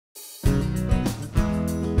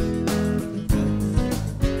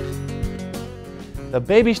The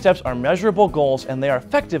baby steps are measurable goals, and they are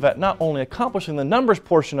effective at not only accomplishing the numbers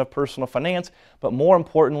portion of personal finance, but more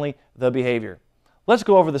importantly, the behavior. Let's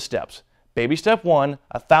go over the steps. Baby step 1,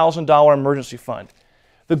 $1,000 emergency fund.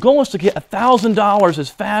 The goal is to get $1,000 as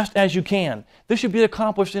fast as you can. This should be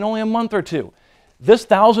accomplished in only a month or two. This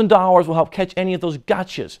 $1,000 will help catch any of those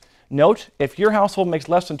gotchas. Note, if your household makes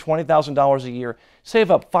less than $20,000 a year, save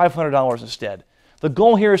up $500 instead. The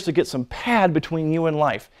goal here is to get some pad between you and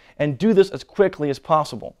life, and do this as quickly as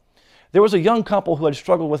possible. There was a young couple who had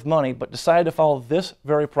struggled with money but decided to follow this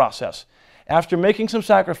very process. After making some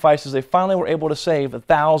sacrifices, they finally were able to save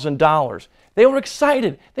 $1,000. They were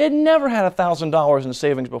excited. They had never had $1,000 in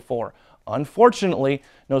savings before. Unfortunately,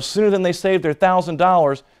 no sooner than they saved their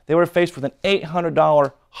 $1,000, they were faced with an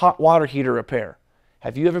 $800 hot water heater repair.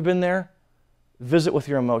 Have you ever been there? Visit with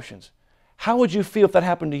your emotions. How would you feel if that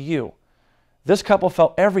happened to you? This couple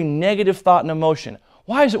felt every negative thought and emotion.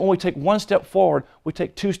 Why is it when we take one step forward, we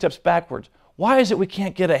take 2 steps backwards? Why is it we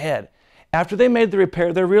can't get ahead? After they made the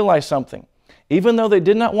repair, they realized something. Even though they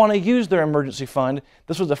did not want to use their emergency fund,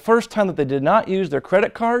 this was the first time that they did not use their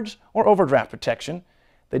credit cards or overdraft protection.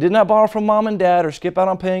 They did not borrow from mom and dad or skip out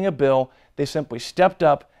on paying a bill. They simply stepped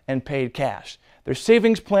up and paid cash. Their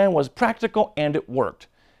savings plan was practical and it worked.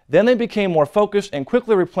 Then they became more focused and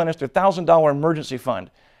quickly replenished their $1,000 emergency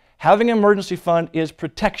fund. Having an emergency fund is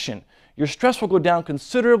protection. Your stress will go down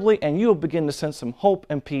considerably and you will begin to sense some hope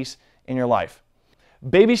and peace in your life.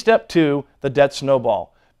 Baby step 2, the debt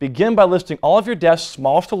snowball. Begin by listing all of your debts,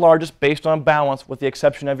 smallest to largest, based on balance with the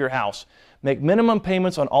exception of your house. Make minimum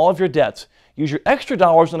payments on all of your debts. Use your extra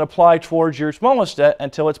dollars and apply towards your smallest debt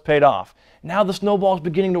until it's paid off. Now the snowball is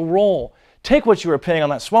beginning to roll. Take what you were paying on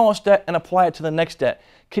that smallest debt and apply it to the next debt.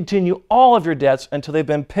 Continue all of your debts until they've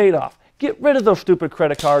been paid off. Get rid of those stupid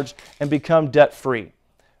credit cards and become debt-free.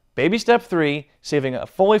 Baby step 3, saving a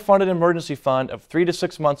fully funded emergency fund of 3 to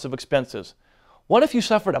 6 months of expenses. What if you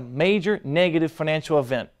suffered a major negative financial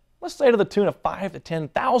event? Let's say to the tune of $5,000 to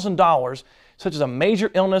 $10,000, such as a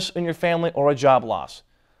major illness in your family or a job loss.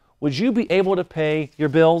 Would you be able to pay your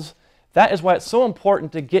bills? That is why it's so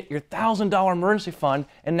important to get your $1,000 emergency fund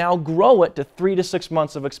and now grow it to 3 to 6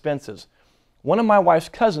 months of expenses. One of my wife's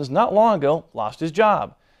cousins not long ago lost his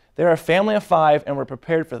job. They're a family of 5 and were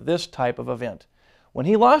prepared for this type of event. When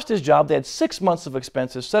he lost his job, they had 6 months of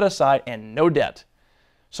expenses set aside and no debt.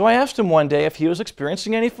 So I asked him one day if he was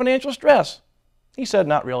experiencing any financial stress. He said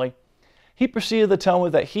not really. He proceeded to tell me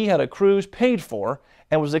that he had a cruise paid for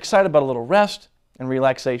and was excited about a little rest and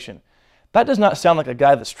relaxation. That does not sound like a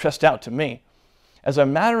guy that's stressed out to me. As a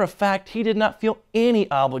matter of fact, he did not feel any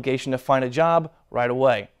obligation to find a job right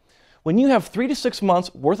away. When you have 3 to 6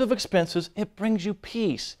 months worth of expenses, it brings you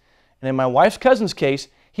peace. And in my wife's cousin's case,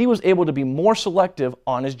 he was able to be more selective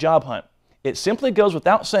on his job hunt. It simply goes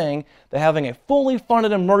without saying that having a fully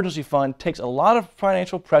funded emergency fund takes a lot of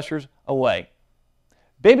financial pressures away.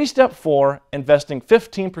 Baby step 4, investing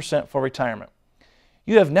 15% for retirement.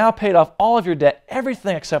 You have now paid off all of your debt,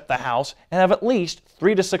 everything except the house, and have at least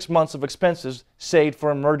 3 to 6 months of expenses saved for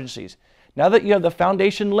emergencies. Now that you have the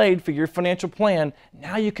foundation laid for your financial plan,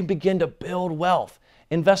 now you can begin to build wealth.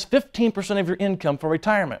 Invest 15% of your income for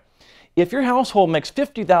retirement. If your household makes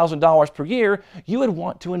 $50,000 per year, you would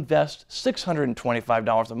want to invest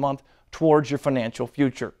 $625 a month towards your financial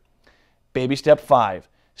future. Baby step 5,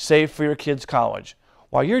 save for your kids' college.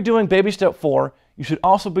 While you're doing baby step 4, you should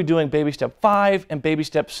also be doing baby step 5 and baby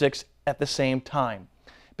step 6 at the same time.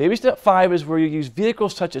 Baby step 5 is where you use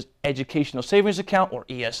vehicles such as Educational Savings Account or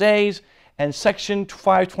ESAs and Section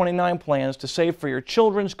 529 plans to save for your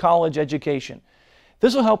children's college education.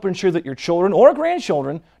 This will help ensure that your children or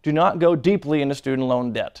grandchildren do not go deeply into student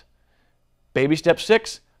loan debt. Baby step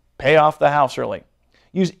 6, pay off the house early.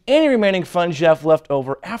 Use any remaining funds you have left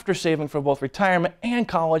over after saving for both retirement and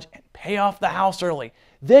college and pay off the house early.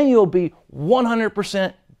 Then you'll be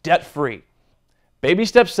 100% debt-free. Baby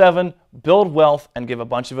step 7, build wealth and give a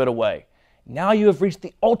bunch of it away. Now you have reached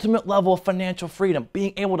the ultimate level of financial freedom,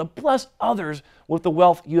 being able to bless others with the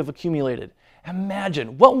wealth you have accumulated.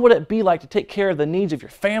 Imagine, what would it be like to take care of the needs of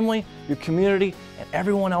your family, your community, and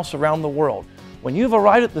everyone else around the world? When you've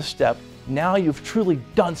arrived at this step, now you've truly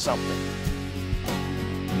done something.